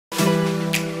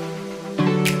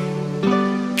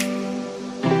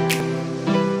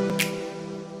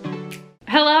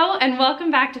and welcome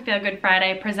back to Feel Good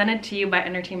Friday, presented to you by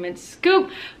Entertainment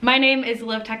Scoop. My name is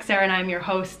Liv Teixeira and I'm your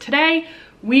host. Today,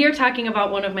 we are talking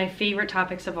about one of my favorite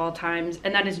topics of all times,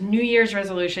 and that is New Year's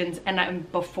resolutions.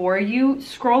 And before you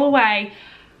scroll away,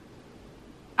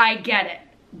 I get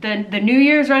it. The New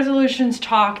Year's resolutions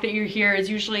talk that you hear is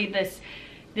usually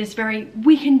this very,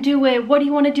 we can do it, what do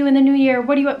you want to do in the new year,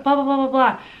 what do you want, blah, blah, blah, blah,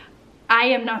 blah. I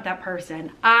am not that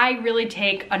person. I really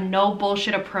take a no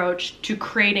bullshit approach to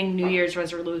creating New Year's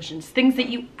resolutions, things that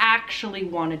you actually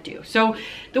want to do. So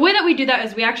the way that we do that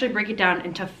is we actually break it down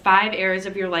into 5 areas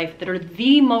of your life that are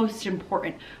the most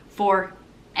important for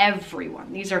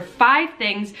everyone. These are 5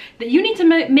 things that you need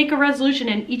to make a resolution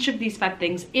in each of these 5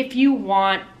 things if you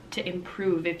want to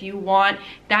improve, if you want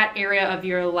that area of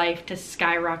your life to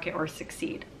skyrocket or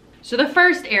succeed. So the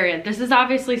first area, this is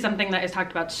obviously something that is talked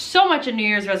about so much in New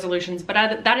Year's resolutions, but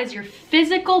that is your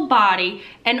physical body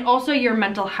and also your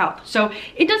mental health. So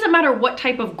it doesn't matter what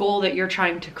type of goal that you're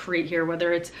trying to create here,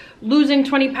 whether it's losing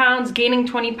 20 pounds, gaining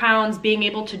 20 pounds, being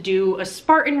able to do a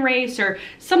Spartan race or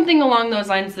something along those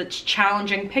lines that's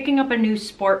challenging, picking up a new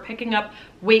sport, picking up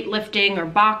weightlifting or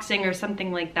boxing or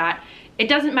something like that. It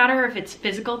doesn't matter if it's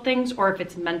physical things or if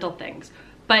it's mental things,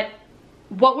 but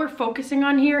what we're focusing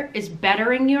on here is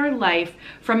bettering your life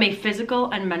from a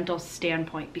physical and mental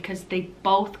standpoint, because they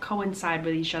both coincide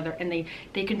with each other and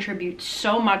they contribute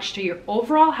so much to your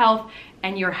overall health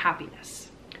and your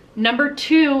happiness. Number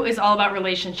 2 is all about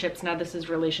relationships. Now this is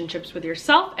relationships with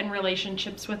yourself and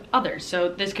relationships with others. So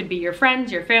this could be your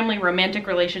friends, your family, romantic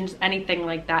relations, anything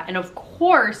like that. And of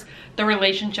course, the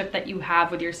relationship that you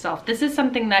have with yourself. This is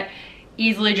something that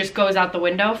easily just goes out the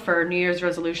window for New Year's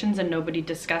resolutions and nobody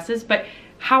discusses, but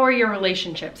how are your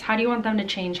relationships? How do you want them to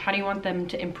change? How do you want them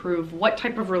to improve? What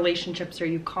type of relationships are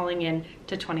you calling in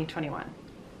to 2021?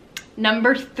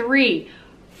 Number 3,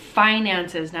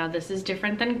 finances. Now this is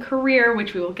different than career,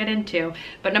 which we will get into,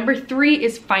 but number 3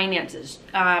 is finances.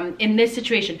 In this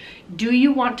situation, do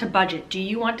you want to budget? Do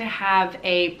you want to have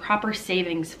a proper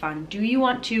savings fund? Do you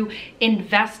want to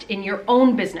invest in your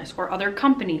own business or other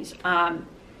companies?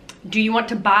 Do you want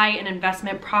to buy an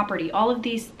investment property? All of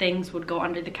these things would go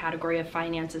under the category of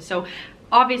finances. So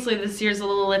obviously this year's a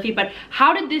little iffy, but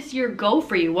how did this year go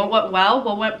for you? What went well,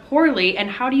 what went poorly, and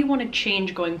how do you want to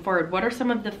change going forward? What are some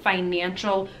of the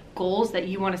financial goals that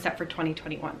you want to set for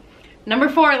 2021? Number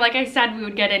 4, like I said, we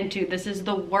would get into, this is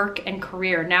the work and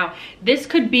career. Now, this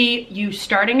could be you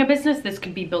starting a business, this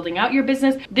could be building out your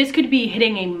business, this could be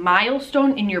hitting a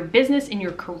milestone in your business, in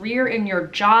your career, in your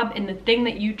job, in the thing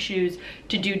that you choose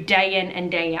to do day in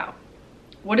and day out.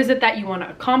 What is it that you want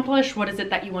to accomplish? What is it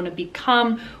that you want to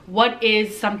become? What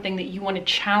is something that you want to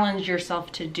challenge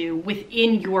yourself to do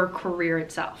within your career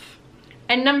itself?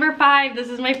 And number 5, this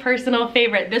is my personal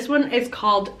favorite. This one is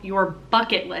called your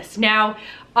bucket list. Now,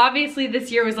 obviously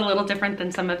this year was a little different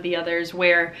than some of the others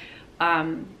where,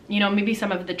 you know, maybe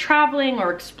some of the traveling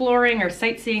or exploring or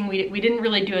sightseeing, we didn't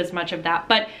really do as much of that.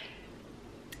 But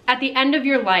at the end of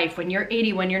your life, when you're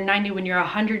 80, when you're 90, when you're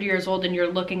 100 years old and you're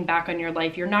looking back on your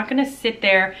life, you're not gonna sit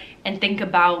there and think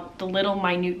about the little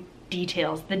minute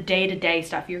details, the day-to-day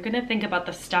stuff. You're gonna think about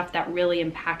the stuff that really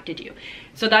impacted you.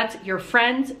 So that's your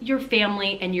friends, your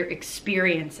family, and your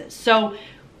experiences. So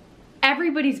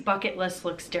everybody's bucket list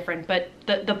looks different, but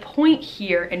the point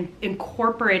here in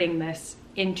incorporating this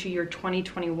into your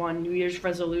 2021 New Year's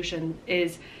resolution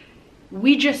is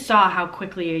we just saw how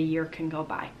quickly a year can go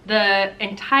by. The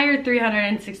entire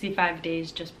 365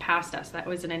 days just passed us. That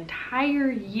was an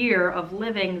entire year of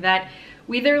living that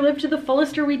we either lived to the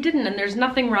fullest or we didn't, and there's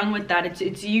nothing wrong with that.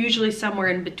 It's usually somewhere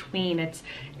in between.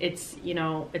 It's you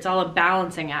know, it's all a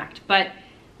balancing act. But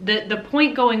the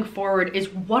point going forward is,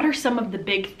 what are some of the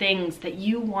big things that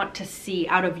you want to see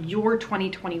out of your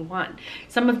 2021?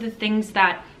 Some of the things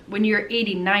that when you're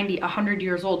 80, 90, 100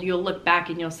 years old, you'll look back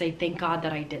and you'll say, thank God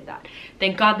that I did that.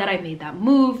 Thank God that I made that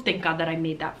move. Thank God that I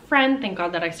made that friend. Thank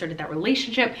God that I started that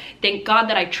relationship. Thank God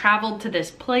that I traveled to this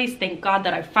place. Thank God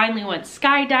that I finally went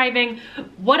skydiving.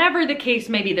 Whatever the case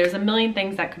may be, there's a million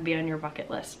things that could be on your bucket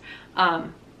list.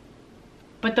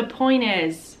 But the point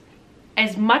is,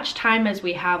 as much time as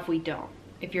we have, we don't.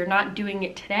 If you're not doing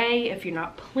it today, if you're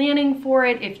not planning for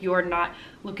it, if you're not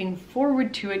looking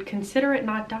forward to it, consider it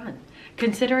not done.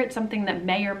 Consider it something that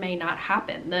may or may not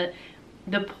happen.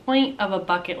 The point of a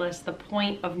bucket list, the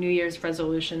point of New Year's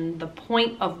resolution, the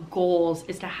point of goals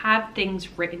is to have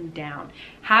things written down,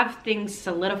 have things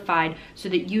solidified so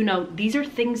that you know these are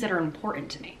things that are important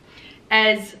to me.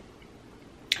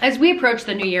 As we approach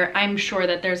the new year, I'm sure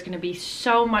that there's going to be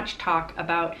so much talk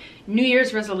about New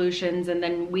Year's resolutions, and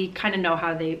then we kind of know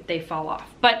how they fall off.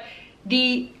 But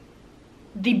the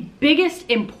the biggest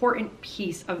important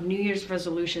piece of New Year's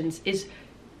resolutions is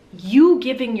you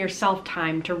giving yourself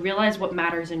time to realize what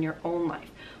matters in your own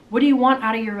life. What do you want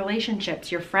out of your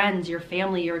relationships, your friends, your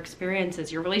family, your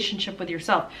experiences, your relationship with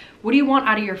yourself? What do you want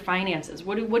out of your finances?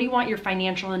 What do you want your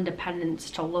financial independence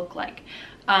to look like?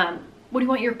 What do you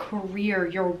want your career,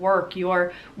 your work,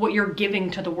 what you're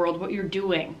giving to the world, what you're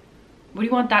doing? What do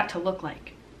you want that to look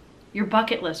like? Your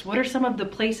bucket list. What are some of the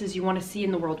places you want to see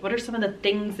in the world? What are some of the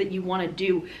things that you want to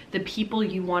do? The people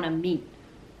you want to meet?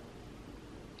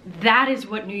 That is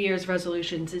what New Year's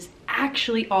resolutions is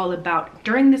actually all about.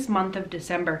 During this month of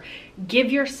December,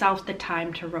 give yourself the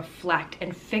time to reflect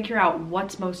and figure out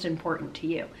what's most important to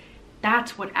you.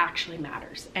 That's what actually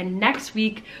matters. And next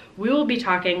week, we will be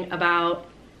talking about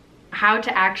how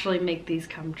to actually make these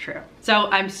come true. So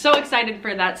I'm so excited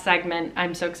for that segment.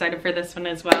 I'm so excited for this one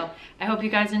as well. I hope you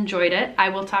guys enjoyed it. I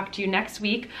will talk to you next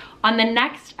week on the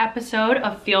next episode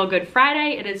of Feel Good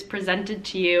Friday. It is presented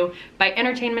to you by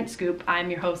Entertainment Scoop.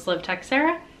 I'm your host, Liv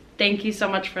Teixeira. Thank you so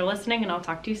much for listening, and I'll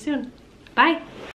talk to you soon. Bye.